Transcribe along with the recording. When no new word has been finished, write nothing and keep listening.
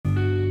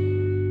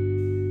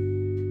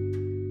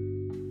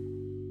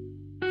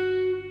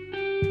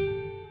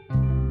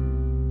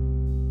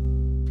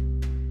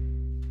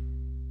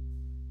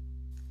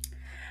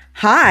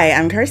Hi,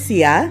 I'm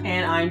Garcia.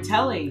 And I'm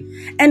Telly.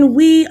 And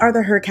we are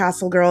the Her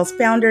Castle Girls,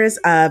 founders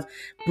of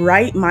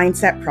Bright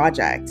Mindset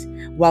Project.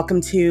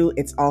 Welcome to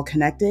It's All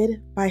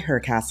Connected by Her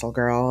Castle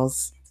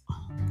Girls.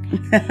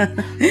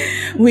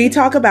 We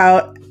talk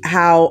about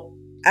how,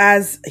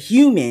 as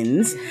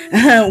humans,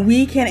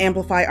 we can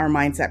amplify our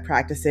mindset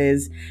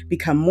practices,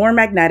 become more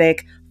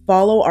magnetic,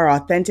 follow our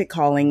authentic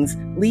callings,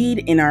 lead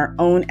in our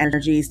own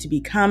energies to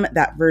become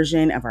that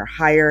version of our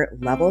higher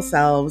level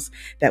selves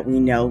that we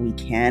know we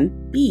can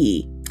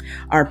be.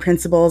 Our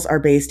principles are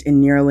based in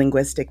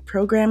neurolinguistic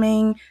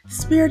programming,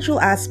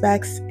 spiritual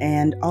aspects,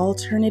 and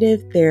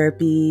alternative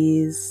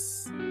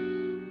therapies.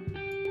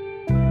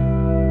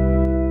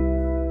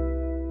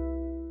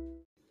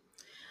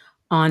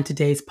 On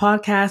today's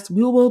podcast,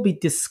 we will be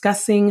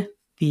discussing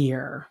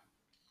fear.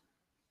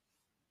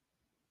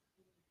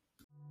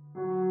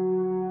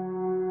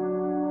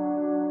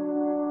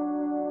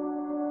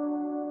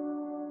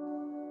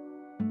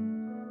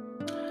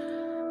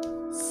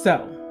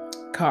 So,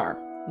 Car,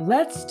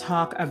 let's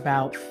talk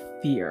about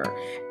fear.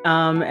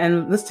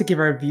 And let's to give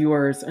our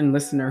viewers and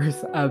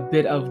listeners a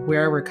bit of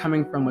where we're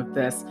coming from with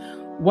this.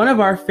 One of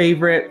our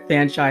favorite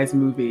franchise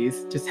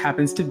movies just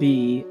happens to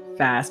be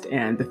Fast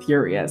and the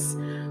Furious.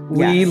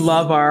 We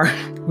love our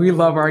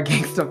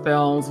gangsta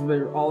films.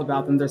 We're all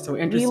about them. They're so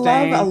interesting. We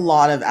love a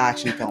lot of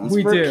action films.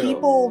 We For do.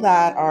 people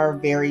that are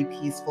very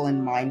peaceful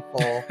and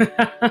mindful,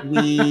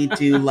 we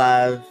do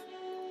love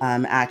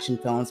action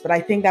films. But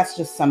I think that's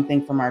just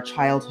something from our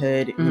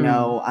childhood. You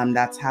know,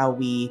 that's how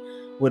we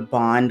would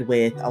bond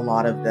with a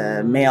lot of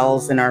the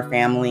males in our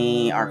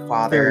family, our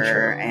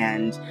father.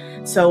 And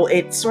so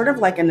it's sort of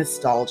like a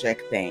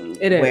nostalgic thing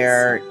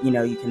where, you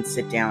know, you can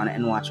sit down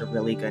and watch a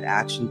really good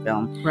action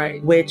film.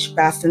 Right. Which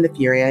Fast and the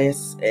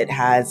Furious, it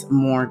has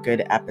more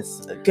good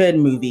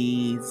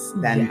movies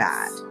than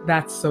bad.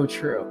 That's so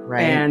true.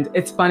 Right. And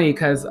it's funny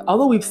because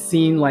although we've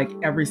seen like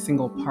every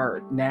single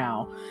part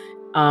now,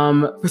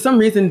 for some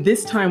reason,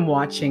 this time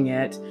watching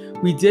it,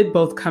 we did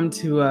both come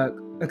to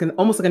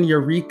almost like a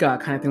eureka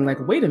kind of thing. Like,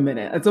 wait a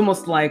minute. It's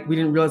almost like we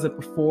didn't realize it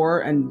before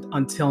and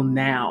until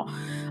now.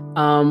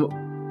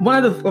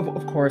 One of the,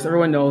 of course,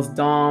 everyone knows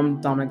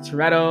Dominic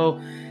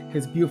Toretto,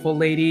 his beautiful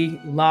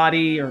lady,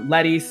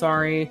 Letty,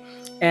 sorry.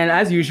 And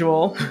as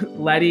usual,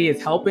 Letty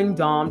is helping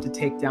Dom to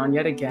take down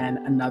yet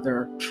again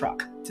another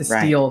truck to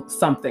steal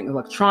something,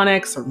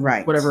 electronics or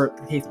whatever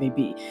the case may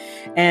be.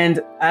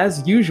 And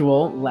as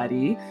usual,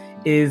 Letty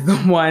is the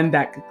one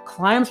that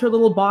climbs her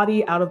little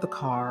body out of the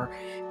car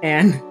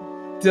and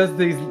does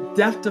these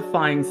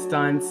death-defying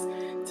stunts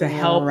to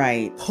help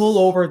pull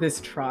over this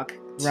truck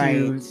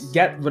to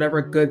get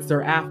whatever goods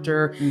they're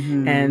after.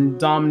 And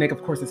Dominic,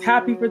 of course, is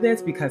happy for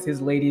this because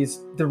his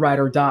lady's the ride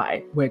or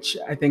die, which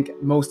I think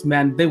most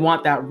men, they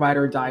want that ride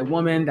or die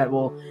woman that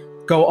will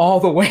go all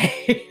the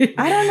way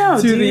I don't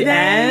know, to the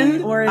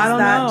end. Or is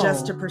that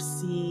just a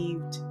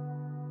perceived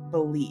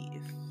belief?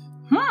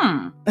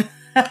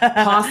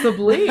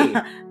 Possibly.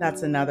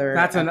 That's another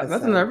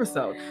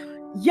episode.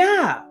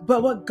 Yeah,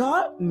 but what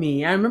got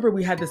me, I remember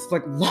we had this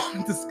like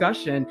long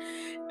discussion.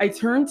 I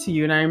turned to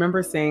you and I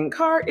remember saying,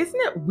 Car, isn't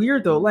it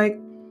weird though? Like,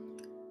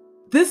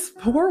 this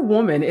poor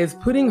woman is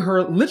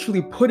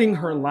literally putting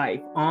her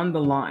life on the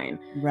line.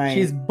 Right.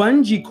 She's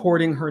bungee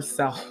cording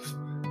herself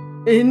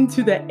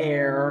into the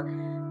air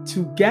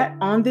to get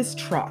on this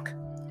truck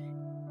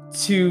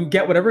to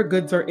get whatever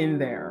goods are in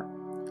there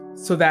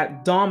so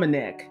that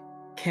Dominic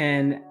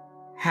can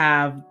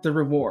have the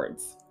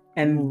rewards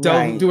and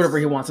do whatever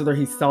he wants, whether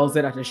he sells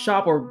it at his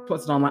shop or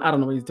puts it online. I don't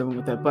know what he's doing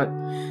with it, but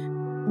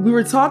we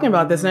were talking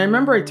about this and I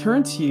remember I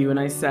turned to you and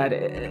I said,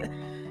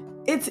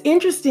 it's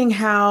interesting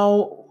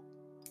how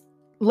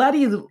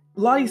Letty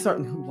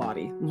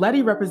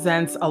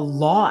represents a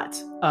lot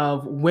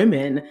of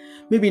women,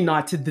 maybe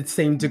not to the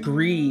same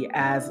degree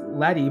as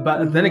Letty,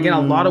 but then again,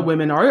 a lot of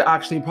women are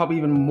actually probably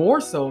even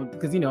more so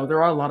because, you know,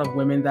 there are a lot of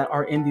women that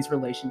are in these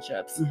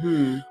relationships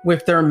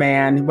with their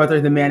man, whether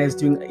the man is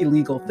doing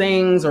illegal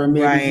things or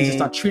maybe he's just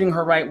not treating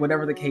her right,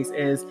 whatever the case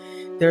is.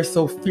 They're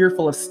so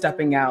fearful of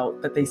stepping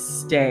out that they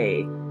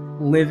stay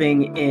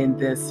living in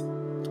this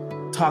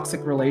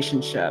toxic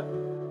relationship.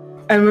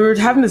 And we were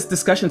having this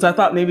discussion, so I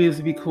thought maybe it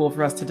would be cool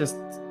for us to just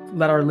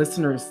let our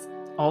listeners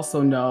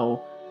also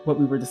know what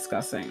we were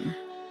discussing.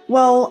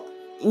 Well,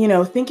 you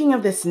know, thinking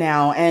of this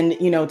now and,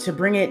 you know, to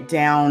bring it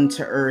down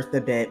to earth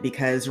a bit,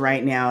 because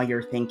right now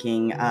you're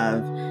thinking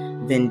of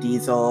Vin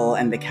Diesel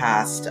and the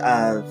cast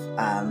of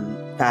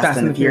Fast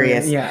and the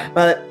Furious. Yeah.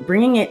 But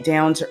bringing it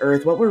down to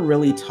earth, what we're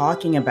really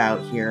talking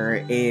about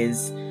here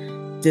is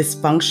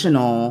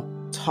dysfunctional,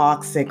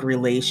 toxic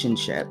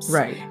relationships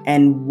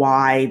and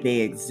why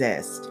they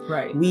exist.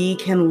 We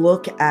can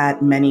look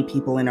at many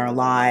people in our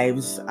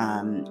lives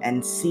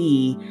and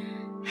see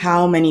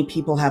how many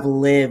people have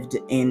lived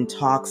in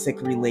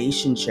toxic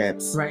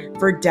relationships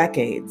for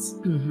decades.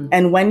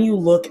 And when you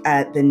look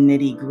at the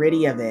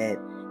nitty-gritty of it,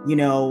 you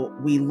know,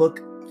 we look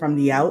from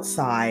the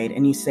outside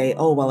and you say,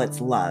 oh, well,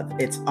 it's love.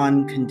 It's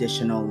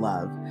unconditional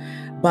love.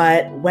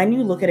 But when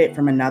you look at it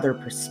from another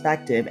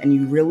perspective and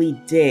you really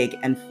dig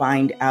and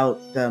find out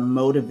the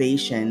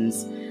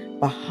motivations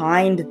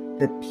behind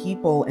the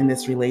people in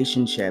this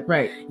relationship,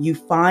 you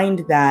find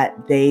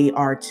that they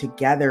are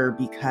together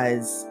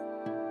because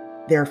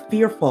they're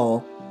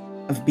fearful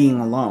of being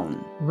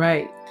alone.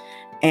 Right.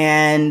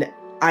 And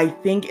I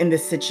think in the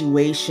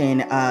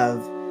situation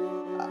of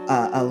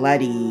a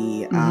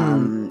Letty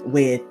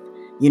with,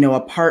 a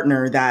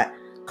partner that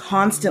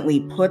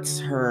constantly puts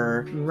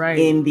her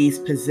in these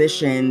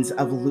positions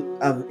of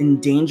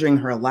endangering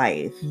her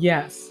life.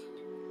 Yes.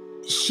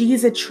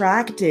 She's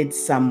attracted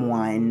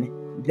someone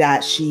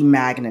that she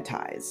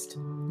magnetized.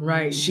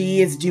 Right.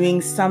 She is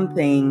doing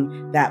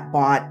something that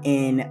brought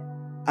in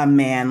a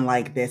man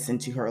like this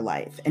into her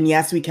life. And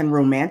yes, we can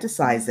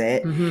romanticize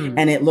it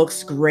and it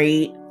looks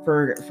great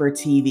for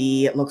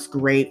TV. It looks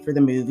great for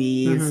the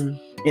movies.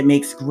 It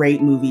makes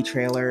great movie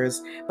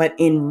trailers. But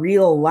in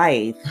real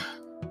life,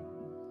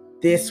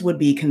 this would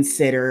be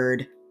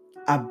considered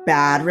a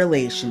bad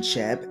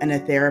relationship, and a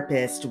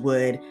therapist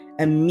would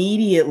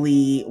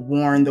immediately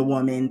warn the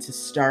woman to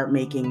start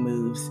making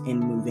moves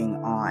and moving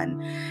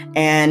on.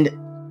 And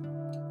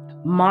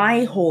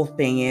my whole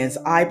thing is,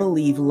 I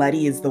believe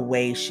Letty is the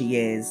way she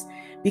is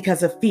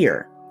because of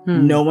fear.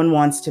 No one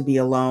wants to be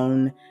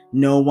alone.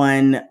 No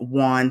one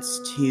wants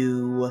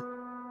to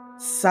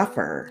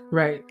suffer.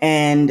 Right.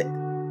 And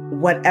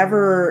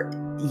whatever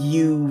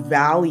you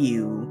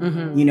value,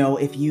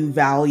 if you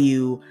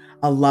value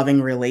a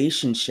loving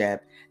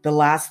relationship, the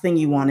last thing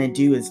you want to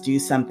do is do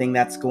something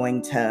that's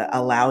going to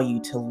allow you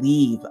to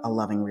leave a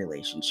loving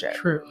relationship.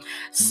 True.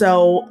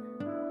 So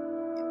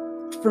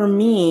for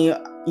me,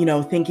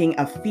 thinking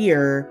of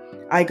fear,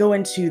 I go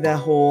into the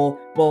whole,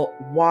 well,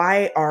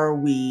 why are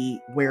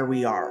we where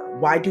we are?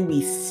 Why do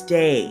we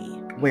stay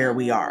where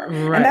we are?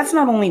 Right. And that's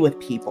not only with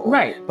people,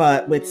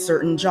 but with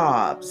certain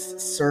jobs,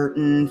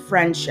 certain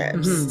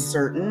friendships,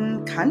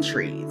 certain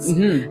countries.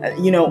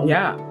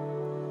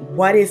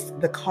 What is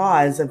the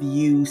cause of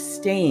you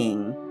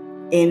staying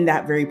in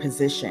that very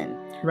position?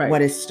 Right.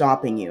 What is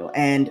stopping you?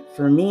 And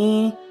for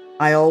me,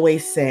 I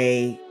always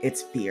say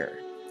it's fear.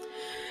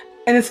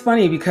 And it's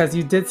funny because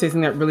you did say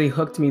something that really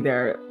hooked me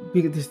there.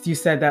 Because you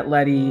said that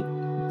Letty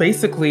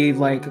basically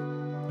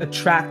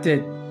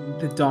attracted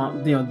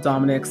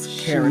Dominic's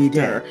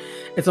character.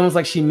 It's almost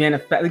like she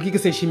manifested. You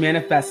could say she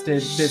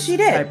manifested this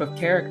type of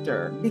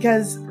character.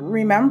 Because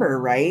remember,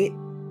 right?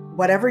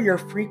 Whatever your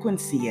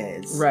frequency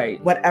is,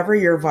 whatever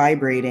you're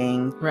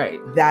vibrating,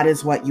 that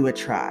is what you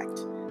attract.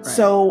 Right.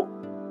 So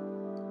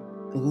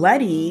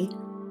Letty,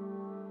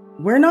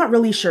 we're not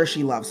really sure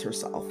she loves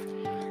herself.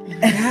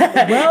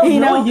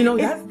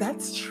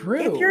 That's true.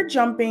 If you're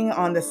jumping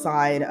on the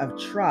side of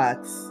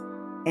trucks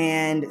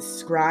and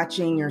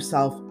scratching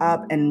yourself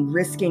up and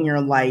risking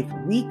your life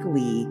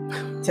weekly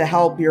to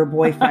help your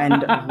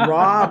boyfriend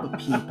rob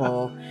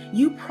people,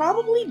 you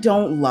probably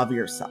don't love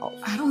yourself.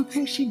 I don't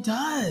think she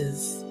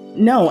does.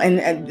 No,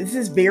 and this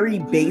is very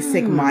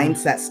basic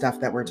mindset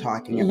stuff that we're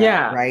talking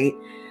about, right?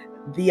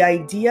 The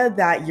idea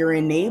that you're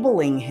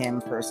enabling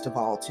him, first of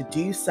all, to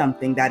do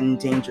something that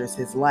endangers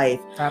his life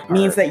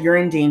means that you're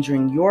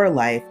endangering your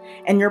life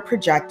and you're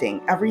projecting.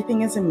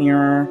 Everything is a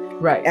mirror.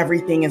 Right.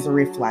 Everything is a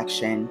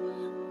reflection.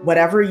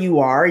 Whatever you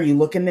are, you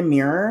look in the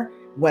mirror,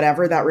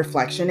 whatever that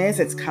reflection is,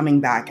 it's coming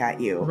back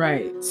at you.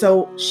 Right.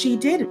 So she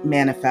did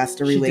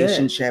manifest a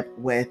relationship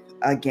with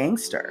a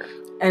gangster.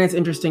 And it's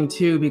interesting,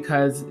 too,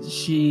 because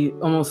she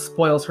almost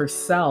spoils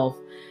herself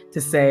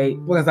to say,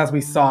 well, as we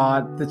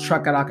saw, the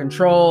truck got out of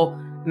control.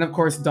 And of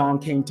course, Dom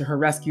came to her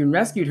rescue and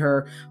rescued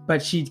her.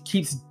 But she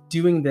keeps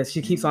doing this.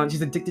 She's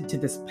addicted to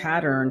this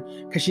pattern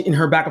because in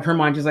her back of her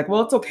mind, she's like,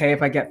 well, it's okay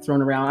if I get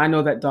thrown around. I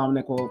know that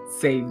Dominic will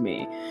save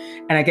me.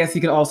 And I guess you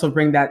can also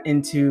bring that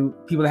into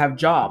people that have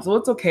jobs. Well,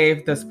 it's okay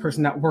if this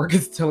person at work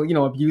is still,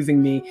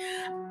 abusing me.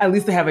 At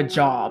least they have a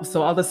job.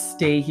 So I'll just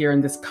stay here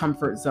in this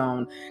comfort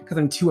zone because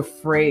I'm too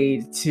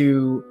afraid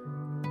to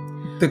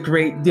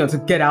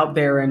get out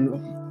there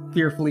and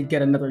fearfully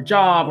get another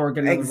job or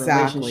get another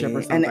relationship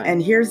or something.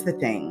 And here's the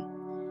thing.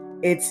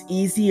 It's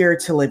easier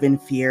to live in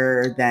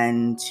fear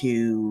than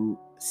to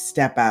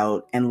step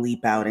out and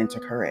leap out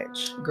into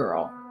courage.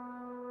 Girl.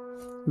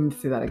 Let me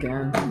say that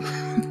again.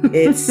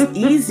 It's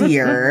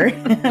easier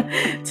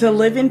to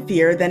live in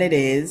fear than it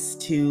is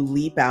to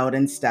leap out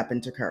and step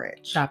into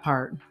courage. That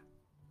part.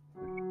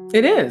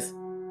 It is.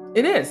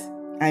 It is.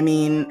 I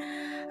mean,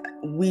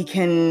 we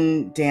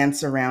can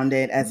dance around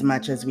it as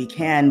much as we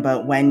can,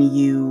 but when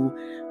you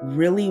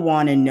really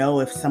want to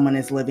know if someone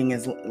is living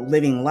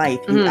life,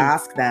 you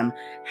ask them,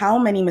 how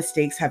many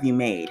mistakes have you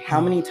made? How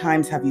many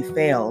times have you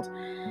failed?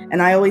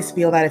 And I always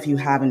feel that if you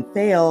haven't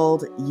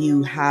failed,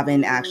 you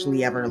haven't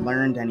actually ever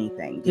learned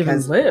anything.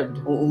 Because lived.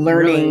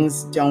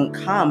 Learnings don't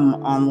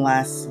come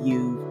unless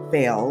you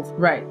failed.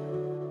 Right.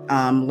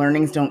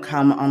 Learnings don't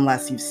come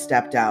unless you've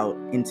stepped out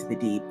into the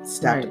deep,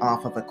 stepped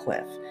off of a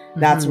cliff.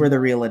 That's where the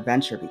real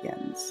adventure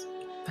begins.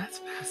 That's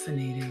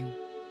fascinating.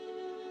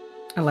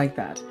 I like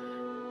that.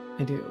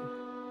 I do.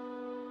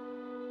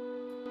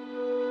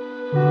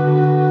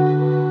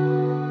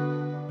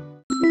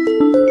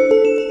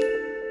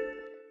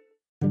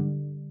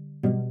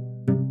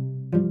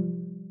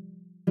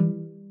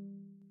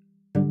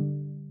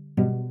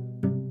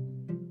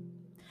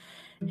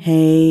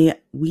 Hey,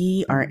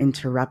 we are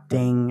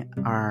interrupting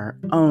our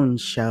own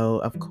show,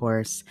 of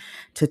course,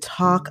 to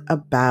talk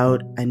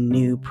about a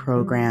new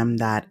program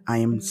that I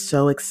am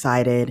so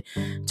excited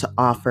to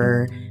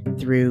offer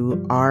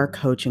through our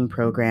coaching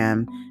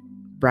program,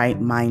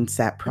 Bright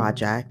Mindset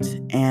Project.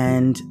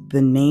 And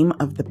the name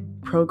of the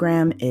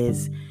program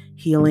is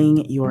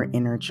Healing Your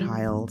Inner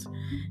Child.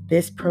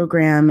 This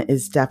program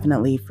is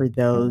definitely for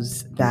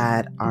those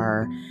that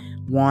are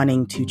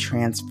wanting to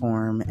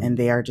transform and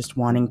they are just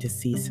wanting to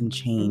see some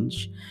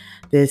change.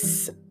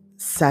 This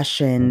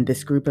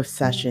group of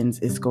sessions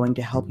is going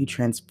to help you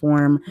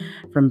transform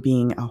from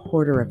being a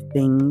hoarder of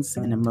things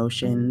and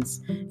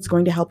emotions. It's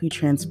going to help you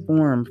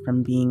transform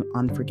from being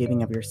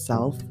unforgiving of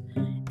yourself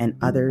and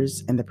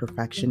others and the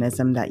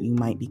perfectionism that you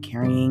might be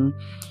carrying.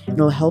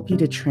 It'll help you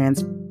to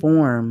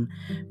transform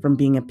from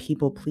being a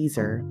people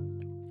pleaser.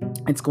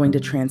 It's going to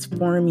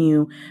transform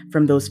you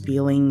from those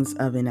feelings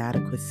of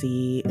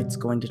inadequacy. It's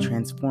going to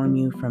transform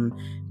you from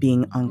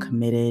being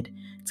uncommitted.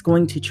 It's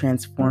going to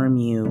transform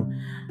you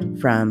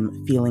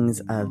from feelings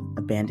of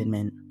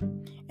abandonment.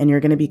 And you're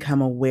going to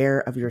become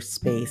aware of your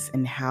space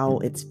and how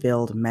it's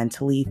filled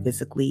mentally,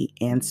 physically,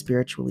 and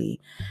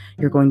spiritually.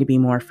 You're going to be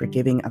more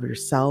forgiving of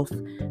yourself,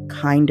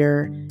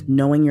 kinder,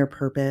 knowing your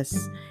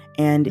purpose,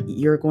 and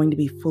you're going to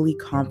be fully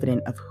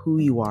confident of who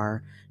you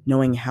are,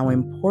 knowing how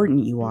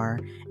important you are,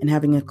 and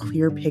having a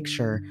clear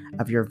picture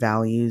of your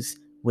values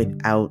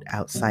without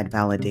outside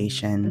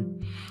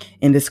validation.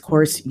 In this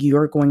course,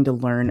 you're going to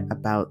learn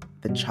about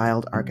the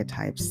child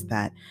archetypes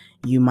that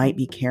you might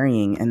be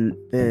carrying and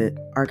the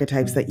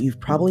archetypes that you've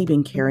probably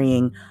been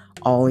carrying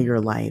all your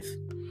life.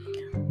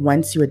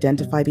 Once you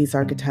identify these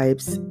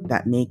archetypes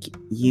that make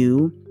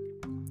you,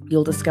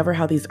 you'll discover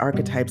how these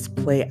archetypes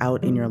play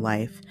out in your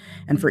life.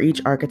 And for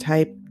each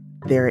archetype,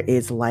 there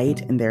is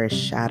light and there is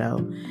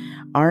shadow.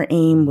 Our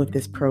aim with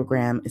this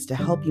program is to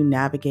help you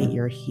navigate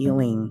your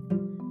healing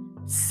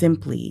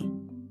simply,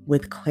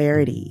 with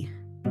clarity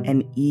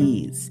and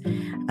ease,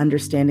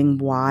 understanding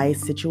why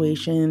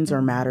situations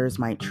or matters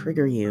might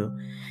trigger you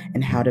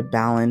and how to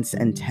balance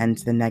and tend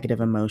to the negative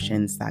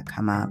emotions that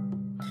come up.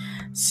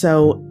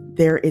 So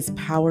there is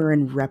power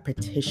in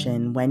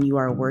repetition when you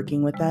are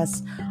working with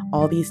us.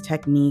 All these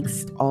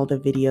techniques, all the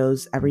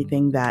videos,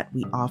 everything that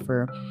we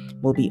offer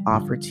will be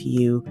offered to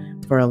you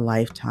for a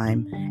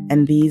lifetime.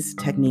 And these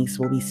techniques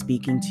will be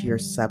speaking to your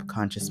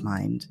subconscious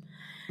mind.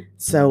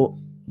 So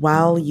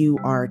while you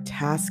are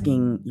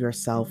tasking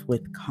yourself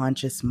with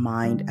conscious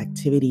mind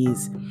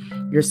activities,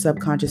 your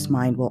subconscious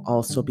mind will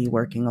also be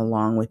working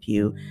along with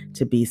you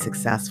to be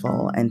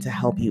successful and to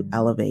help you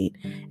elevate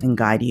and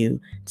guide you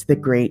to the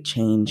great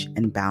change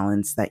and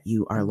balance that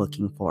you are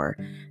looking for.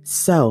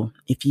 So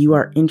if you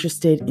are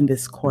interested in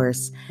this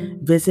course,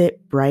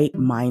 visit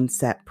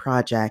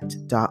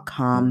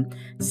brightmindsetproject.com.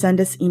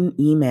 Send us an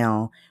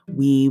email.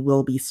 We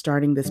will be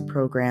starting this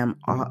program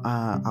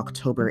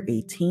October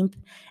 18th,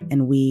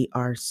 and we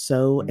are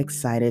so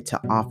excited to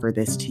offer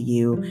this to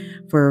you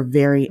for a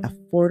very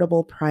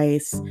affordable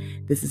price.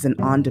 This is an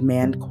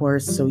on-demand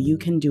course, so you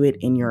can do it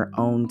in your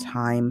own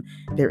time.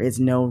 There is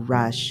no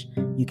rush.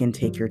 You can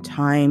take your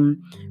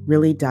time,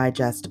 really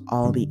digest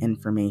all the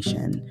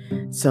information.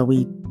 So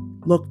we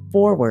look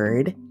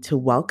forward to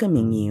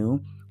welcoming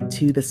you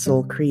to the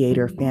Soul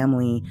Creator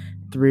family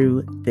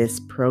through this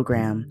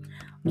program.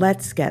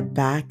 Let's get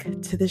back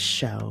to the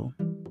show.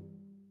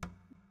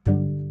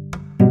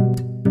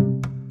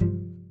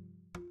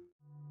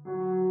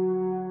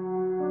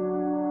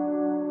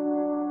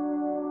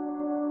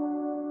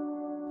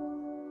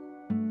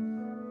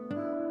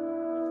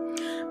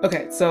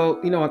 Okay, so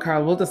you know what,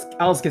 Carl?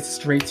 I'll just get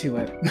straight to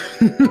it.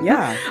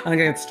 Yeah, I'm gonna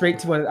get straight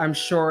to what I'm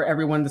sure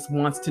everyone just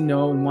wants to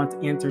know and wants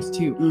answers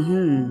to.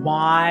 Mm-hmm.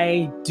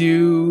 Why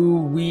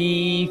do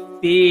we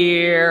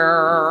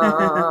fear?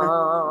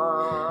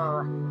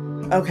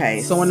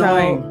 Okay, so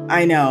annoying.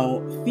 I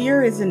know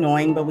fear is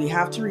annoying, but we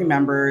have to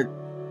remember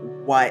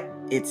what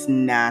its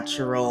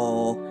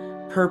natural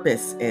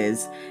purpose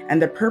is,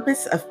 and the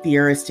purpose of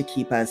fear is to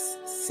keep us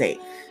safe.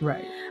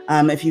 Right.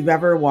 If you've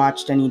ever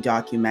watched any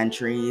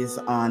documentaries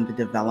on the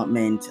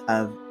development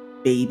of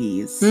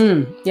babies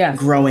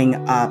growing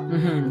up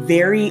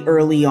very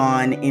early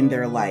on in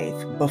their life,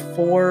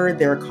 before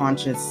their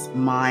conscious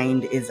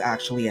mind is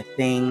actually a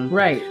thing,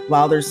 right?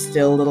 While there's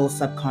still little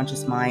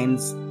subconscious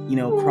minds,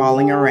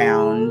 crawling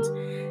around,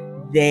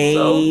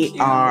 they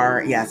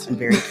are, yes, and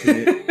very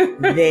cute.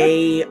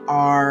 They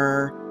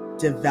are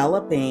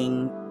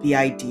developing the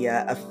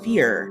idea of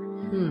fear.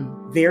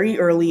 Very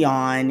early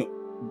on,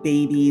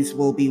 babies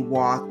will be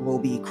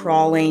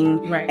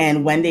crawling, right.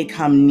 And when they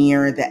come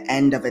near the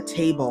end of a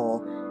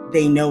table,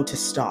 they know to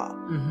stop.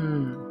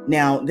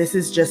 Now, this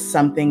is just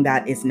something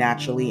that is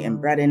naturally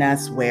inbred in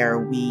us, where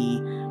we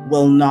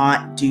will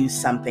not do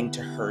something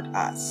to hurt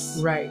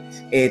us. Right.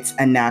 It's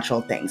a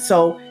natural thing.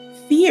 So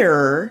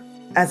fear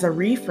as a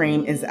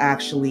reframe is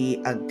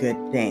actually a good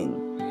thing.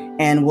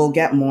 And we'll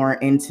get more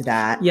into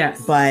that.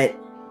 Yes. But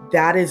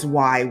that is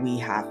why we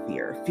have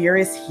fear. Fear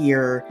is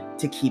here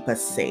to keep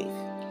us safe.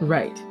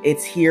 Right.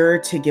 It's here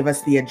to give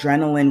us the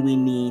adrenaline we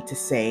need to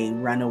say,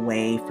 run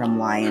away from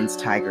lions,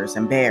 tigers,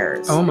 and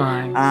bears. Oh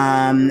my.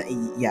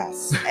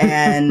 Yes.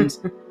 And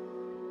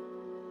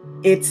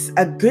it's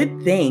a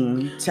good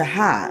thing to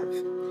have.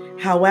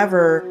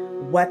 However,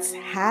 what's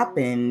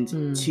happened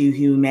to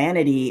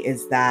humanity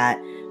is that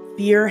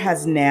fear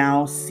has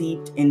now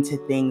seeped into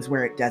things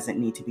where it doesn't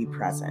need to be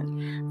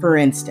present. For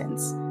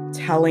instance,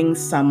 telling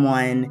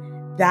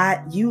someone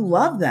that you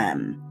love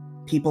them.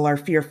 People are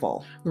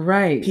fearful.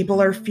 Right.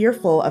 People are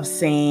fearful of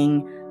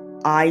saying,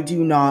 I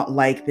do not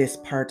like this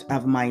part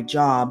of my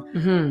job.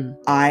 Mm-hmm.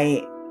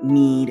 I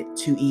need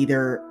to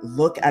either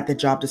look at the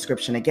job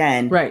description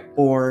again, right,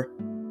 or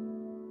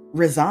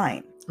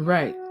resign.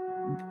 Right.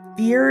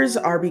 Fears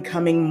are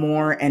becoming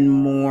more and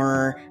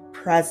more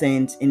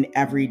present in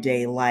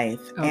everyday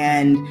life. Okay.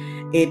 And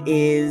it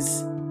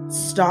is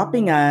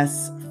stopping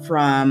us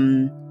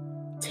from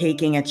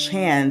taking a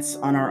chance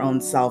on our own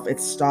self.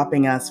 It's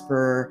stopping us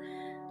for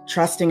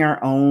trusting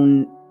our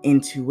own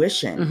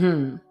intuition.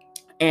 Mm-hmm.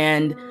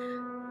 And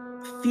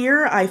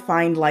fear, I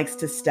find, likes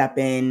to step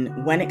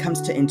in when it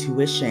comes to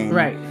intuition.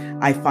 Right.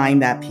 I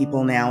find that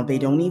people now, they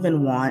don't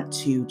even want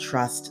to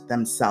trust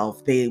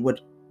themselves. They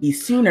would be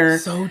sooner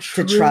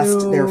to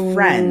trust their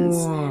friends,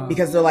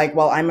 because they're like,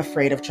 well, I'm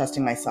afraid of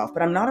trusting myself,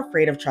 but I'm not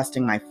afraid of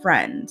trusting my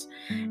friend.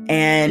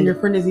 And your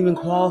friend isn't even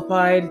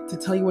qualified to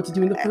tell you what to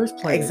do in the first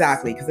place.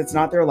 Exactly, because it's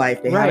not their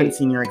life. They haven't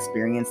seen your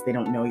experience. They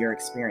don't know your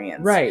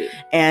experience. Right.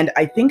 And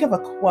I think of a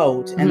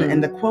quote,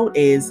 and the quote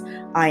is,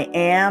 I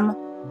am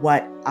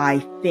what I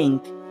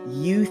think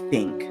you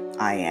think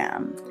I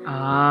am.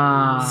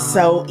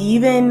 So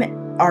even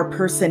our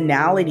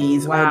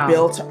personalities are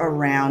built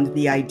around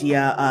the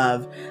idea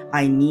of,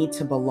 I need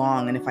to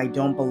belong. And if I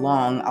don't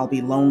belong, I'll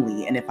be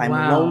lonely. And if I'm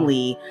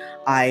lonely,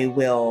 I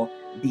will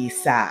be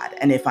sad.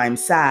 And if I'm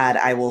sad,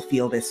 I will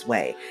feel this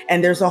way.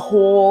 And there's a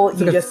whole,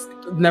 you just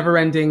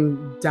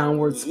never-ending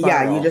downward spiral.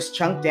 Yeah, you just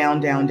chunk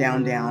down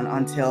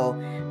until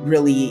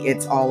really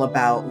it's all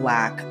about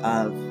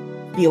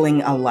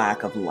feeling a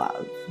lack of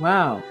love.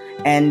 Wow.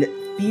 And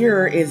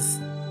fear is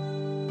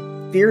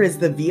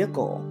the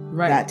vehicle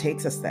that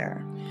takes us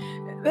there.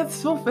 That's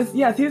so,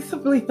 yeah, see, this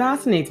really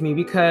fascinates me,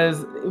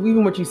 because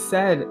even what you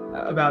said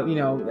about,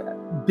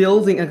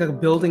 building, like a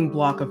building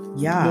block of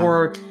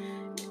more,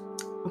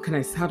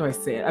 how do I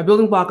say it? A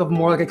building block of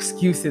more like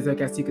excuses, I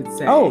guess you could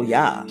say. Oh,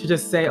 yeah. To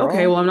just say,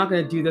 okay, well, I'm not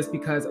going to do this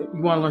because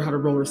you want to learn how to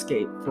roller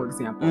skate, for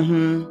example.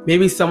 Mm-hmm.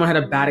 Maybe someone had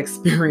a bad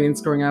experience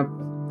growing up.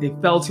 They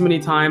fell too many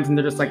times and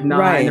they're just like, nah,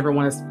 I never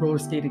want to roller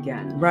skate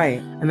again. Right.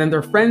 And then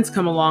their friends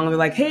come along and they're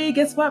like, hey,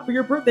 guess what? For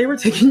your birthday, we're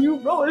taking you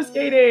roller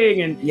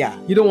skating. And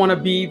you don't want to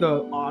be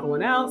the odd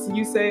one out. So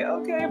you say,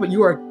 okay, but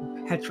you are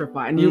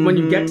petrified. And when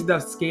you get to the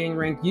skating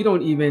rink, you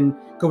don't even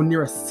go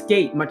near a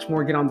skate, much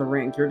more get on the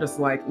rink. You're just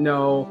like,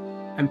 no,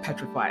 I'm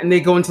petrified. And they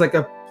go into like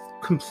a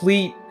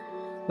complete,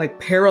 like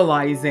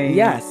paralyzing.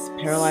 Yes,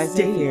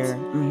 paralyzing fear.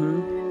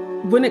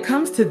 Mm-hmm. When it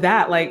comes to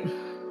that,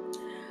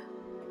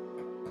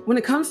 when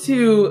it comes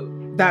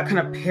to that kind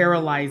of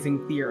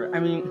paralyzing fear, I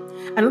mean,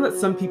 I know that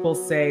some people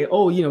say,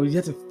 oh, you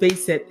have to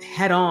face it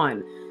head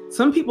on.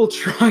 Some people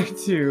try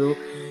to.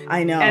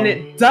 I know. And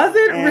it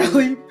doesn't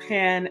really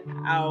pan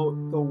out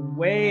the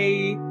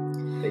way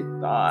they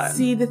thought.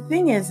 See, the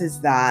thing is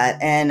that,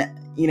 and,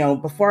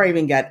 before I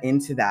even get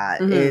into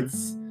that,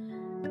 it's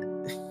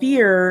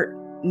fear.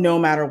 No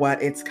matter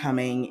what, it's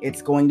coming.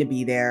 It's going to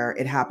be there.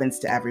 It happens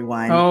to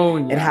everyone. Oh,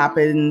 yeah. It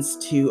happens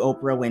to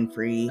Oprah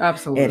Winfrey.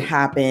 Absolutely. It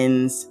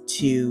happens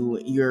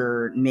to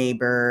your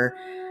neighbor.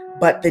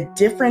 But the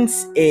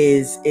difference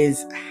is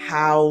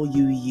how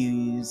you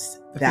use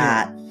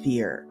that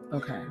fear.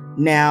 Okay.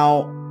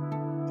 Now,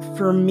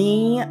 for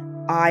me,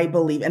 I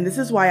believe, and this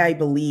is why I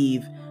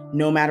believe,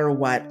 no matter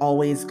what,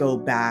 always go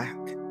back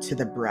to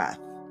the breath.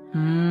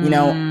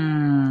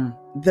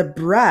 The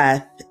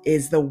breath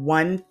is the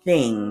one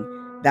thing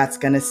that's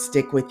going to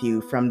stick with you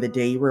from the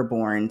day you were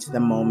born to the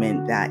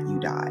moment that you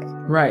die.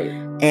 Right.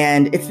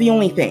 And it's the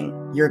only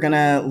thing. You're going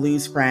to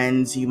lose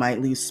friends. You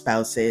might lose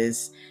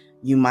spouses.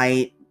 You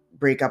might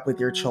break up with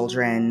your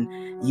children.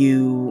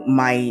 You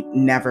might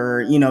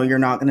never, you're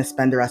not going to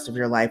spend the rest of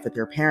your life with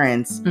your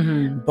parents,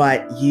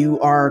 but you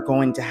are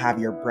going to have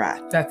your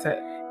breath. That's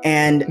it.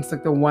 And it's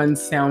like the one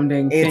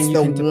sounding thing. It's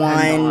the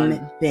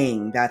one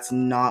thing that's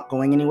not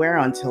going anywhere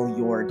until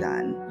you're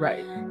done.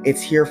 Right.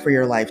 It's here for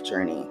your life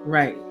journey.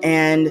 Right.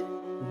 And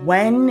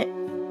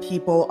when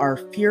people are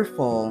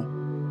fearful,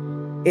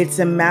 it's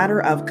a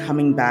matter of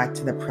coming back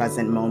to the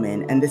present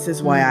moment. And this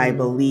is why I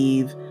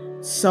believe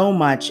so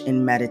much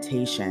in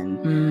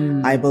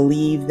meditation. I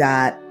believe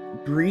that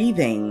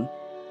breathing,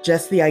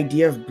 just the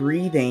idea of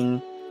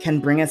breathing, can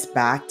bring us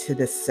back to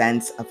the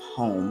sense of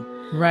home.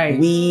 Right.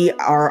 We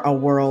are a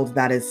world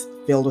that is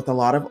filled with a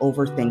lot of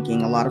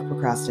overthinking, a lot of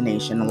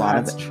procrastination, a lot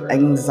of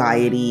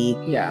anxiety.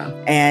 Yeah.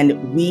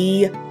 And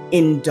we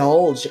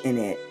indulge in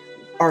it.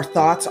 Our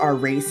thoughts are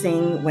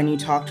racing. When you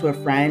talk to a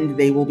friend,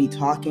 they will be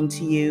talking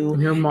to you.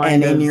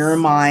 And in your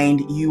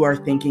mind, you are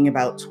thinking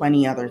about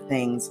 20 other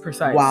things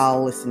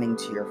while listening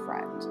to your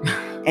friend.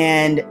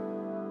 And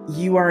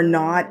you are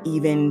not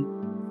even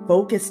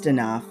focused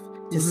enough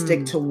to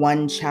stick to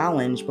one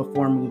challenge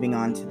before moving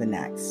on to the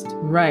next.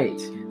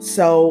 Right.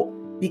 So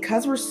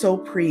because we're so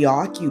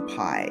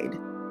preoccupied,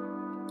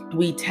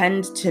 we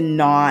tend to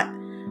not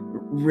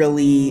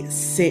really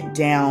sit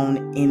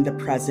down in the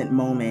present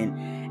moment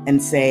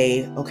and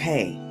say,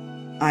 okay,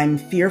 I'm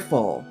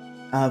fearful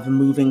of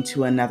moving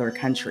to another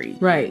country.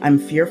 Right. I'm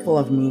fearful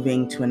of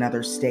moving to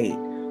another state.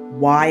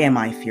 Why am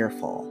I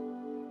fearful?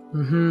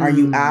 Are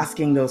you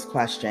asking those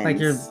questions? Like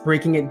you're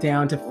breaking it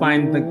down to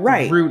find the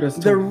root as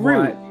to the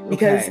root. What.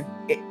 Because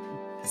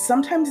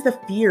sometimes the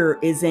fear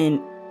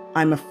isn't,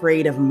 I'm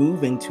afraid of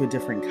moving to a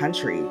different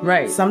country.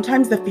 Right.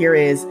 Sometimes the fear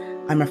is,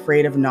 I'm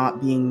afraid of not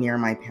being near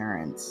my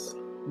parents.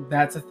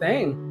 That's a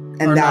thing.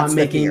 And or that's not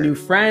making new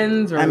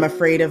friends. Or... I'm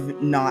afraid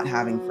of not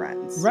having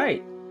friends.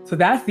 Right. So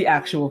that's the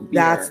actual fear.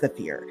 That's the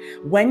fear.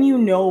 When you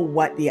know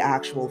what the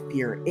actual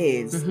fear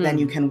is, then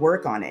you can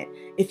work on it.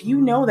 If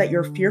you know that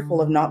you're fearful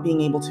of not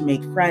being able to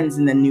make friends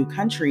in the new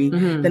country,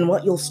 then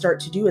what you'll start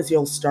to do is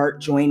you'll start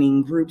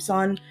joining groups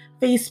on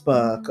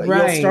Facebook.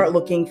 Right. You'll start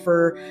looking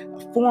for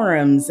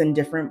forums and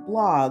different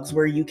blogs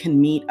where you can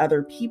meet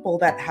other people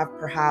that have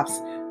perhaps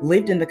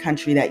lived in the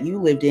country that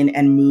you lived in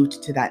and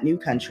moved to that new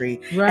country.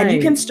 Right. And you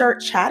can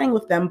start chatting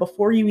with them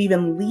before you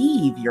even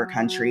leave your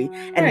country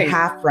and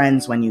have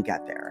friends when you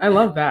get there. I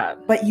love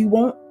that. But you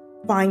won't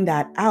find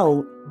that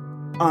out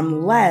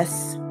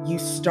unless you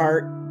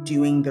start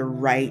doing the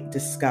right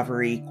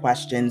discovery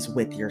questions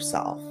with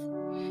yourself.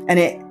 And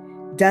it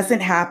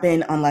doesn't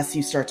happen unless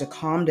you start to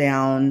calm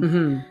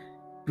down,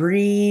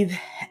 breathe,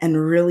 and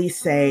really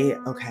say,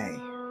 okay,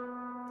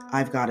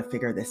 I've got to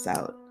figure this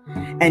out.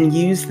 And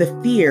use the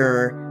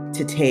fear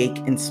to take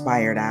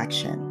inspired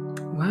action.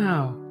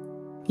 Wow.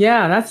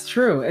 Yeah, that's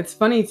true. It's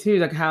funny too,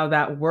 like how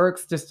that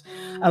works. Just,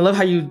 I love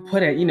how you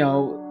put it,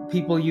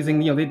 people using,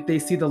 they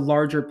see the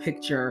larger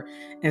picture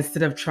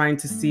instead of trying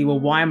to see, well,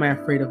 why am I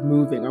afraid of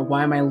moving? Or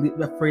why am I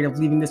afraid of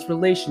leaving this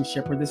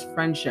relationship or this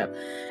friendship?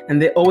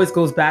 And it always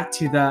goes back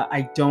to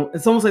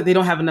it's almost like they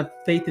don't have enough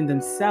faith in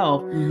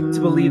themselves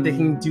to believe they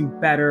can do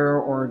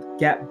better or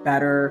get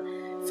better.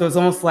 So it's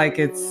almost like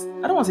I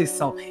don't want to say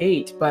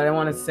self-hate, but I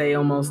want to say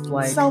almost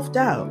like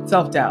self-doubt.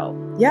 Self-doubt.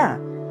 Yeah.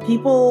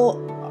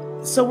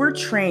 So we're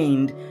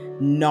trained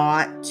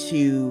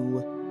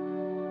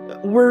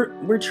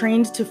we're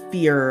trained to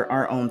fear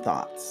our own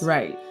thoughts.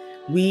 Right.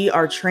 We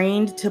are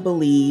trained to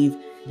believe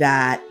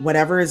that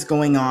whatever is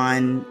going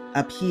on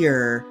up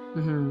here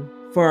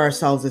for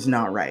ourselves is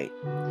not right.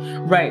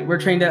 Right. We're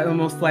trained to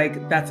almost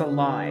like that's a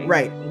lie.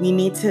 Right. We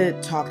need to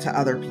talk to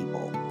other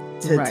people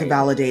to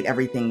validate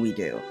everything we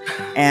do.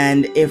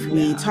 And if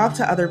we talk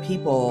to other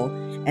people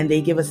and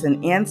they give us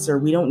an answer,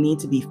 we don't need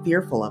to be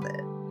fearful of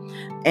it.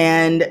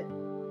 And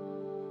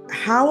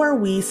how are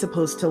we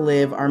supposed to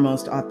live our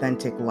most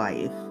authentic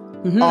life?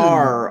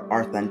 Our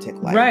authentic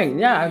life. Right.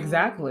 Yeah,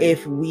 exactly.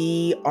 If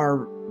we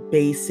are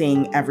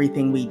basing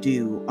everything we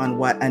do on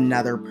what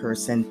another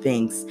person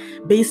thinks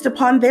based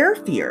upon their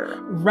fear.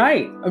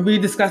 Right. We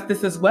discussed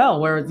this as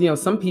well, where,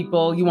 some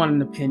people, you want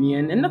an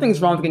opinion, and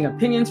nothing's wrong with getting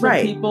opinions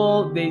from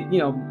people. They,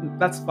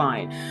 that's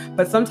fine.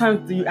 But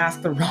sometimes you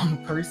ask the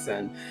wrong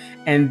person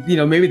and,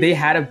 maybe they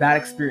had a bad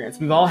experience.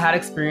 We've all had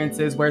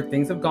experiences where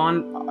things have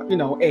gone,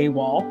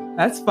 AWOL.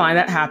 That's fine.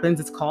 That happens.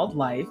 It's called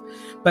life.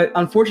 But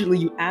unfortunately,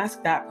 you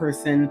ask that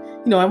person,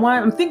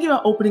 I'm thinking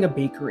about opening a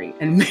bakery,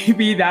 and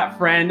maybe that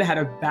friend had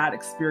a bad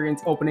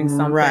experience opening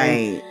something.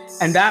 Right.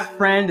 And that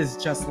friend is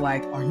just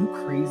like, are you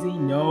crazy?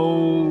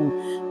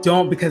 No,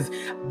 don't, because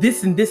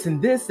this and this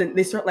and this. And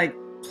they start like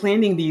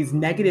planting these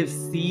negative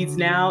seeds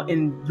now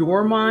in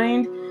your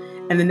mind.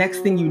 And the next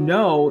thing you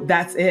know,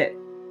 that's it.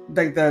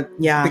 Like the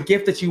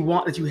gift that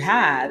you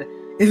had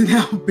is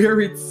now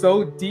buried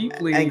so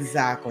deeply.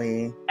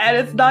 Exactly. And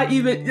it's not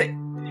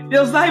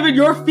even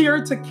your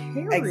fear to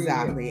carry.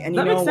 Exactly. And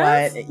you know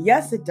what?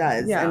 Yes, it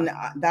does. Yeah. And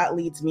that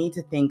leads me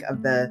to think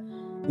of the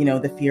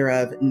fear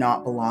of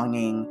not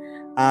belonging.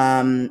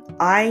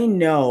 I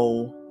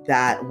know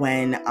that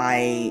when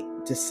I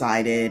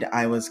decided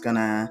I was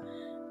gonna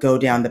go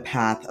down the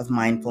path of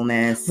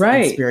mindfulness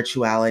and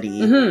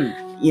spirituality,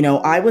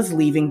 I was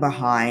leaving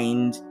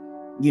behind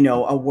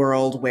a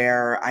world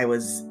where I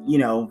was,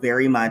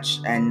 very much,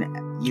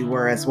 and you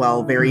were as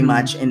well, very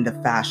much in the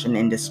fashion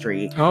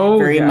industry,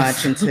 very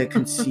much into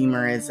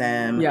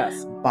consumerism,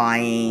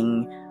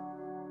 buying,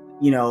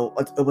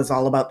 it was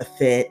all about the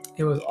fit.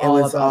 It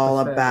was all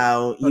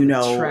about,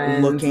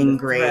 trends, looking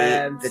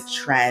great, the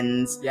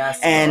trends,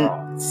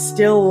 and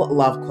still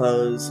love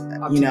clothes,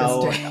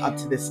 up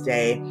to this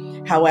day.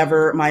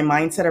 However, my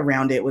mindset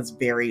around it was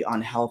very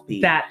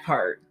unhealthy. That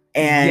part.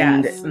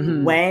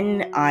 And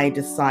when I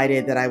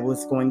decided that I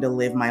was going to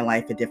live my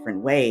life a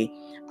different way,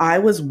 I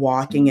was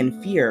walking in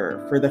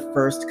fear for the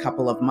first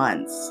couple of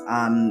months,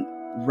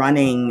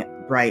 running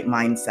Bright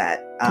Mindset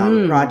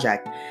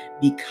project,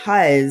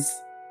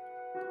 because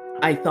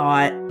I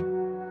thought,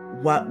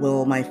 what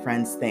will my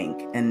friends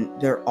think? And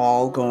they're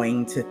all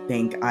going to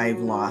think I've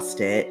lost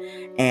it,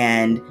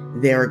 and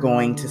they're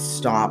going to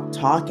stop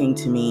talking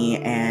to me,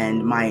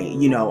 and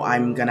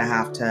I'm going to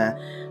have to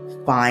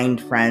find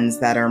friends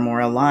that are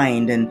more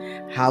aligned. And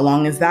how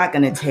long is that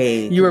going to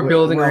take? You were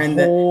building we're in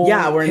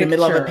the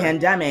middle of a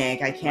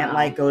pandemic. I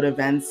can't go to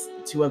events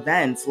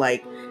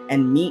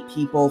and meet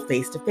people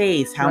face to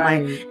face.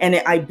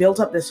 I built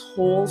up this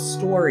whole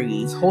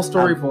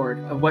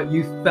storyboard of what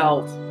you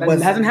felt that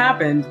hasn't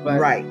happened, but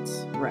right.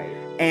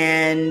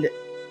 And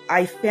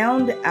I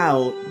found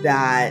out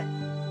that,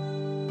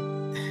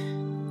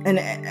 and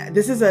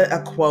this is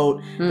a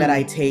quote that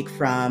I take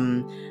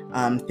from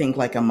Think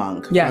Like a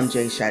Monk from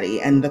Jay Shetty.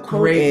 And the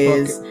quote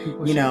is,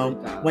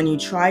 when you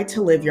try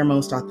to live your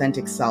most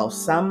authentic self,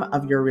 some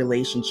of your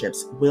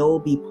relationships will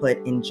be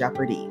put in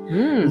jeopardy.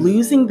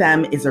 Losing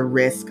them is a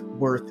risk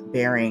worth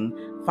bearing.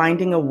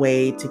 Finding a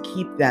way to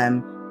keep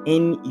them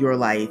in your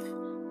life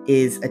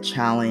is a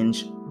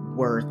challenge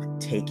worth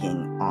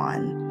taking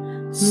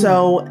on.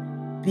 So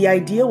the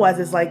idea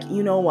is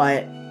you know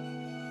what?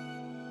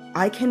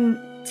 I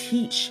can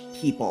teach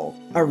people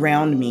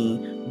around me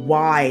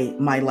why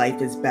my life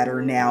is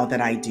better now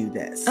that I do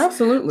this.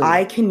 Absolutely.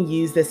 I can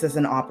use this as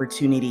an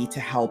opportunity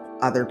to help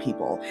other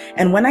people.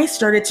 And when I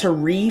started to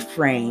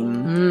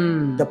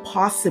reframe the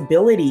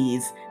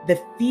possibilities, the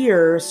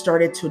fear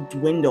started to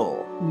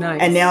dwindle.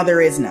 Nice. And now there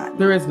is none.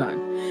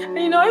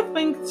 And I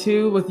think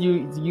too, with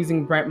you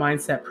using Bright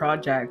Mindset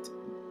Project,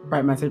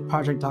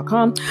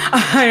 brightmindsetproject.com,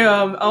 I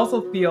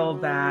also feel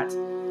that,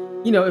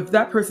 if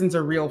that person's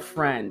a real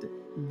friend,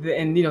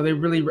 and they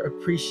really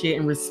appreciate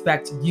and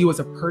respect you as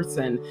a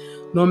person,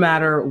 no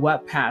matter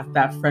what path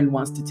that friend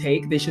wants to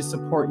take, they should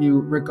support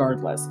you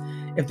regardless.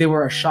 If they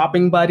were a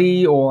shopping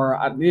buddy, or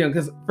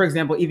because for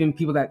example, even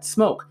people that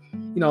smoke,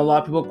 a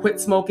lot of people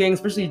quit smoking,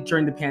 especially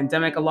during the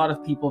pandemic. A lot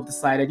of people have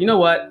decided, you know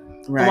what,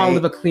 I want to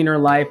live a cleaner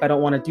life. I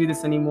don't want to do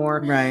this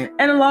anymore. Right.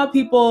 And a lot of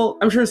people,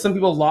 I'm sure some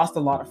people lost a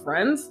lot of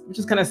friends, which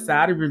is kind of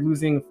sad if you're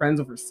losing friends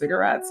over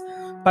cigarettes.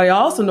 But I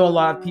also know a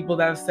lot of people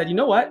that have said, you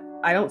know what,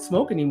 I don't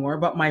smoke anymore,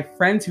 but my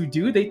friends who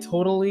do, they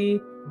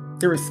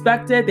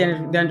respect it.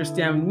 They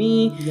understand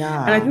me.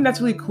 Yeah. And I think that's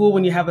really cool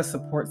when you have a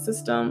support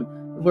system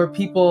where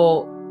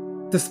people,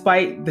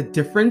 despite the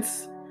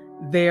difference,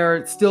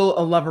 they're still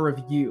a lover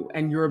of you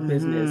and your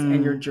business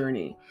and your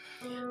journey.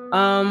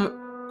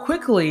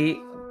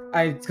 Quickly,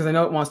 because I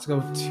know it wants to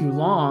go too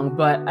long,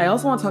 but I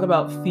also want to talk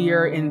about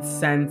fear in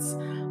sense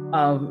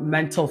of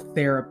mental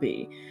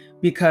therapy,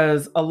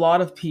 because a lot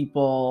of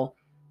people,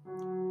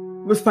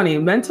 it was funny,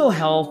 mental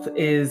health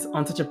is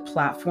on such a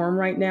platform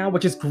right now,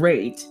 which is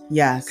great.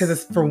 Yes.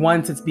 Because for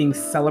once it's being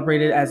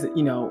celebrated as,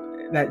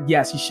 that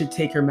yes, you should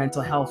take your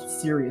mental health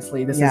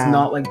seriously. This is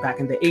not like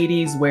back in the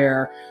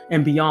 80s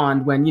and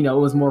beyond when, it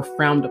was more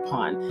frowned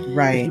upon.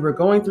 Right. If you were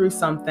going through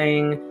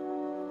something,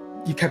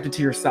 you kept it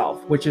to yourself,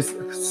 which is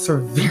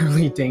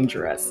severely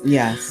dangerous.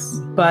 Yes.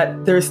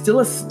 But there's still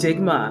a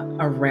stigma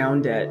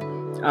around it.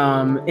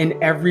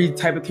 In every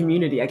type of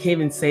community. I can't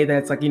even say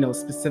that it's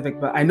specific,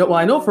 but I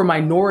know for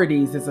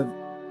minorities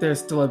there's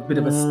still a bit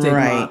of a stigma.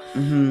 Right.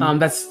 Mm-hmm.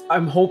 That's,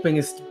 I'm hoping,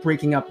 is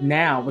breaking up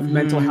now with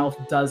mental health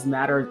does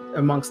matter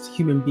amongst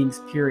human beings,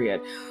 period.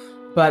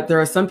 But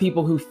there are some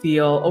people who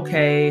feel,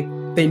 okay,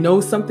 they know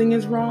something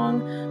is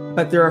wrong,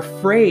 but they're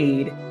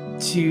afraid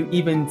to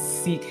even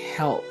seek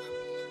help.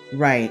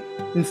 Right.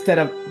 Instead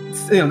of,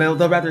 they'll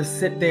rather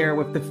sit there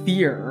with the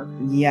fear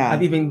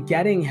of even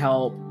getting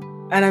help.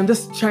 And I'm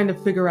just trying to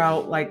figure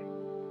out, I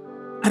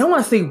don't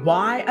want to say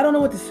why. I don't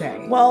know what to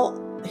say.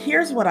 Well,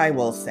 here's what I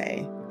will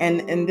say.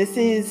 And this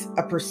is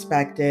a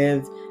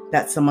perspective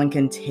that someone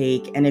can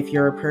take. And if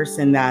you're a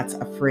person that's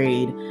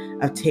afraid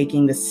of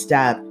taking the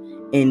step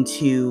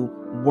into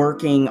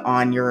working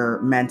on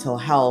your mental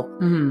health,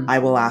 I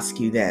will ask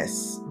you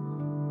this.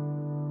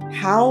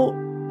 How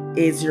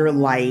is your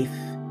life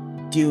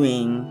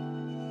doing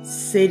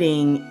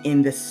sitting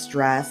in the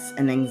stress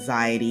and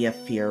anxiety of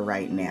fear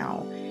right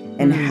now?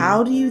 And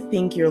how do you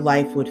think your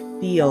life would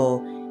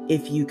feel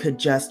if you could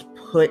just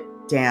put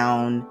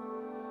down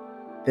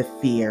the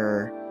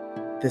fear,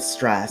 the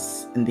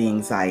stress, and the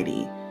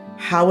anxiety?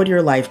 How would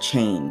your life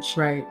change?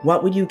 Right.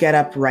 What would you get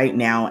up right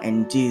now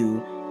and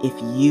do if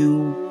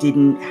you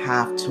didn't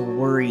have to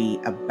worry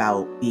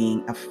about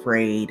being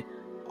afraid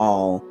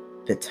all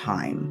the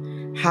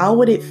time? How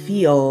would it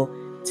feel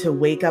to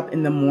wake up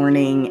in the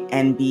morning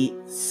and be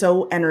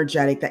so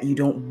energetic that you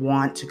don't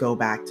want to go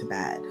back to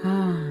bed?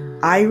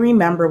 I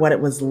remember what it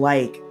was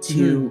like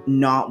to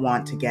not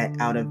want to get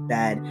out of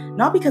bed,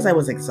 not because I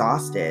was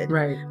exhausted,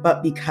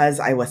 but because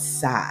I was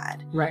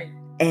sad. Right.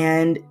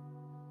 And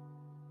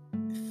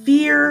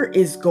fear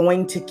is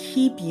going to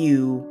keep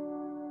you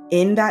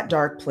in that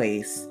dark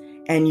place,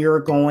 and you're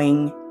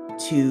going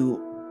to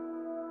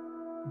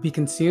be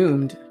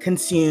consumed,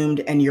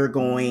 and you're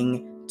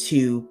going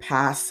to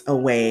pass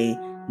away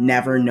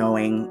never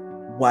knowing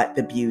what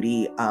the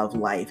beauty of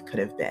life could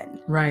have been.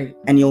 Right.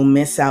 And you'll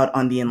miss out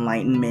on the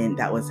enlightenment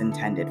that was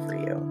intended for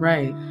you.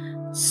 Right.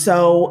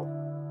 So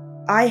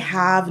I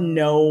have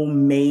no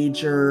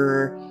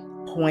major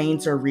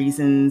points or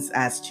reasons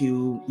as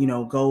to,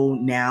 go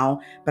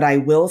now. But I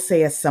will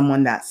say, as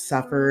someone that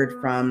suffered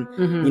from,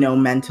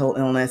 mental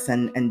illness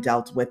and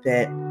dealt with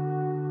it,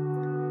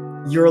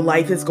 your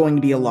life is going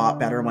to be a lot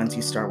better once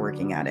you start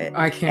working at it.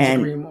 I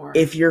can't agree more.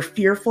 If you're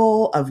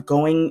fearful of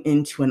going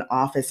into an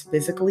office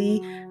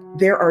physically,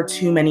 there are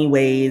too many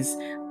ways.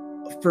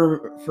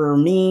 For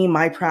me,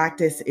 my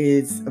practice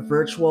is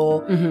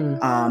virtual.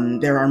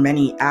 There are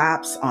many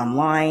apps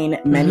online,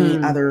 many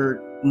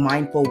other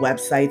mindful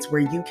websites where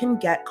you can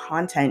get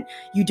content.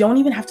 You don't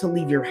even have to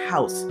leave your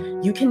house.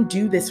 You can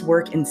do this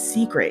work in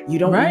secret. You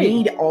don't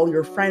need all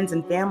your friends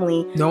and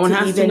family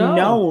to even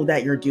know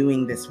that you're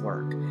doing this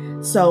work.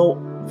 So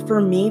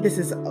for me, this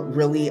is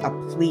really a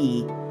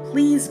plea.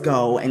 Please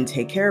go and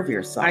take care of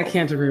yourself. I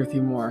can't agree with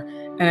you more.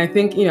 And I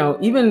think,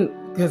 even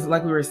because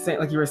like you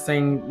were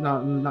saying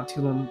not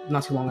too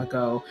long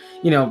ago,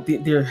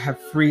 they have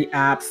free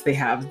apps. They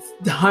have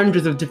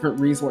hundreds of different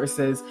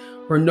resources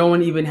where no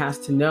one even has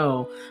to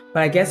know.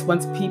 But I guess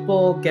once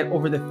people get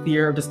over the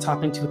fear of just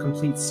talking to a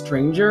complete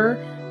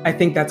stranger, I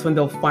think that's when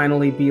they'll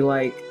finally be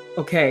like,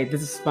 okay,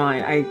 this is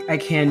fine. I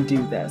can do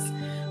this.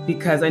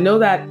 Because I know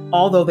that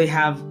although they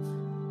have,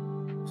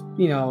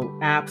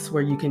 apps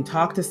where you can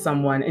talk to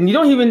someone and you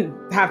don't even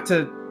have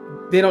to,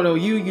 they don't know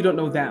you, you don't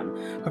know them.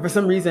 But for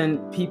some reason,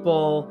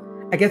 people,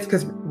 I guess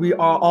because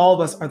all of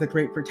us are the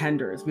great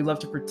pretenders. We love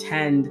to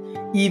pretend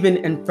even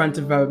in front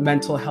of a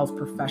mental health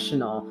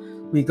professional.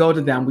 We go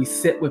to them, we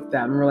sit with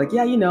them, and we're like,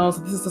 yeah, so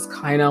this is just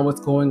kind of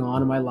what's going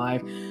on in my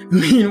life.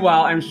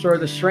 Meanwhile, I'm sure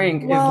the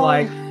shrink is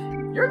like,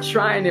 you're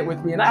trying it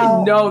with me. And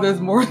I know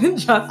there's more than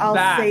just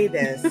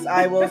that.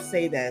 I will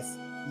say this.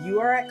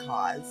 You are at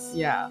cause.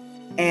 Yeah.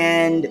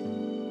 And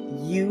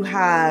you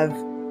have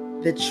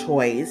the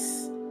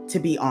choice to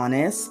be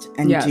honest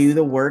and do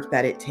the work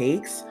that it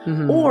takes,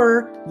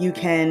 or you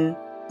can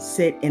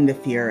sit in the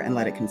fear and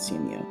let it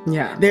consume you.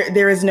 Yeah.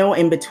 There is no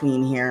in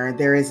between here.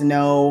 There is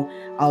no,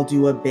 I'll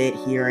do a bit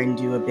here and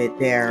do a bit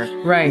there.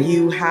 Right.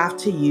 You have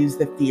to use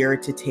the fear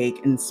to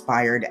take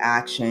inspired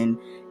action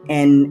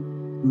and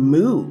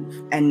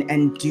move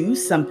and do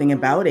something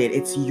about it.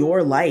 It's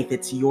your life.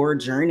 It's your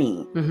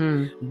journey.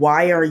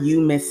 Why are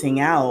you missing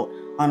out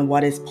on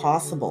what is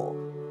possible?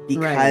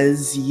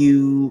 Because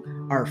you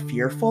are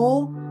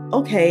fearful?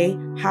 Okay,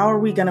 how are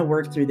we going to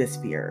work through this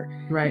fear?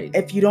 Right.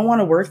 If you don't want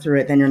to work through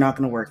it, then you're not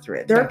going to work through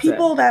it. There are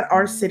people that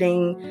are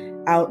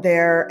sitting out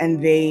there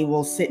and they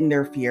will sit in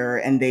their fear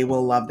and they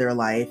will love their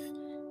life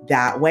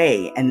that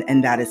way.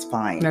 And that is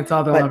fine. That's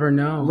all they'll ever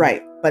know.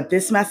 Right. But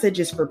this message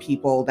is for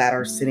people that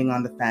are sitting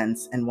on the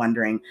fence and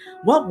wondering,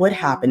 what would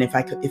happen if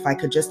I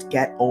could just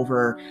get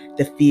over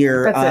the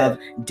fear of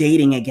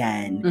dating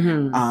again?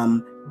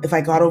 If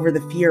I got over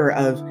the fear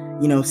of,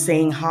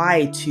 saying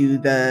hi to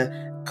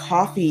the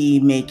coffee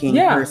making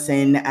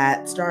person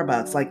at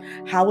Starbucks. Like,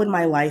 how would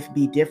my life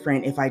be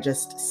different if I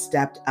just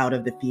stepped out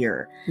of the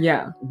fear?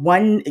 Yeah.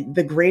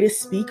 The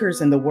greatest speakers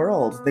in the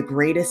world, the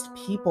greatest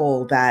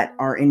people that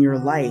are in your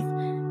life,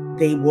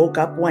 they woke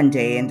up one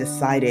day and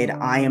decided,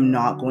 I am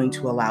not going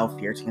to allow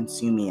fear to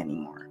consume me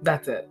anymore.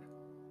 That's it.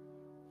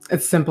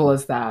 It's simple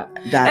as that.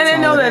 And I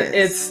know that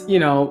it's,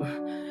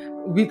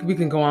 we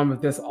can go on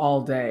with this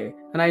all day.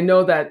 And I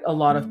know that a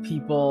lot of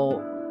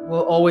people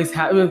will always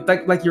have,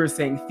 like you were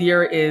saying,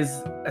 fear is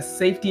a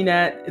safety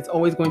net. It's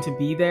always going to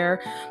be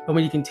there. But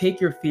when you can take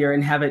your fear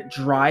and have it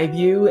drive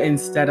you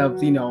instead of,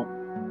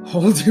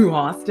 hold you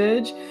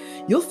hostage,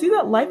 you'll see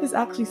that life is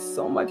actually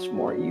so much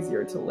more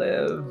easier to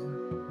live.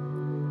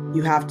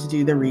 You have to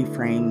do the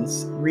reframe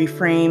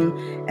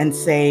and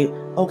say,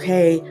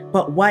 okay,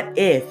 but what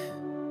if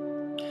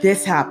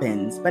this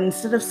happens? But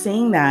instead of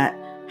saying that,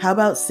 how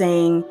about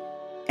saying,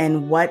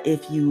 and what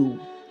if you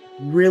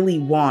really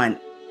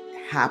want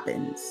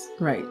happens?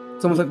 Right.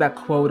 It's almost like that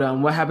quote,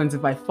 what happens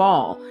if I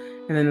fall?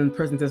 And then the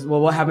person says, well,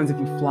 what happens if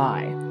you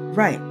fly?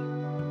 Right.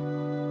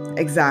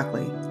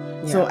 Exactly.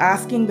 Yeah. So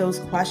asking those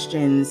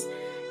questions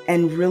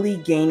and really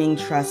gaining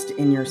trust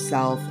in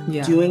yourself,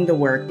 doing the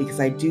work, because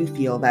I do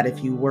feel that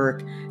if you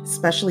work,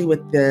 especially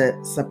with the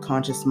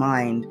subconscious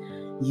mind,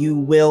 you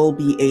will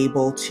be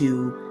able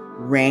to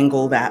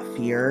wrangle that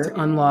fear,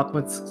 to unlock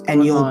what's going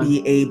and you'll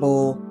be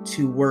able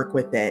to work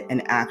with it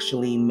and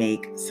actually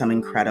make some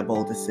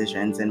incredible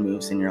decisions and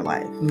moves in your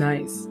life.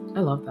 Nice.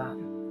 I love that.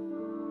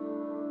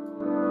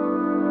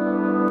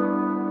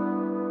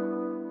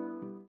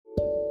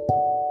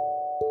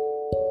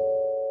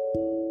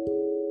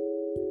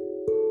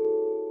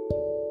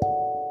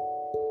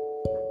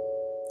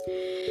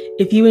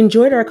 If you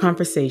enjoyed our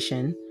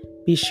conversation,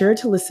 be sure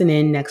to listen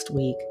in next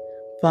week.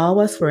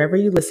 Follow us wherever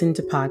you listen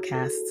to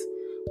podcasts.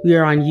 We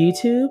are on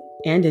YouTube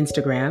and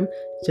Instagram.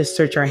 Just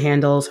search our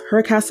handles,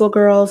 Her Castle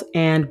Girls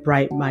and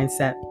Bright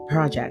Mindset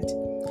Project.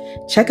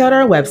 Check out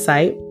our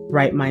website,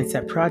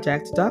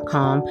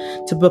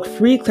 brightmindsetproject.com, to book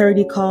free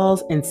clarity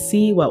calls and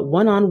see what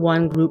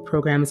one-on-one group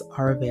programs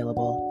are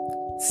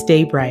available.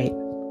 Stay bright.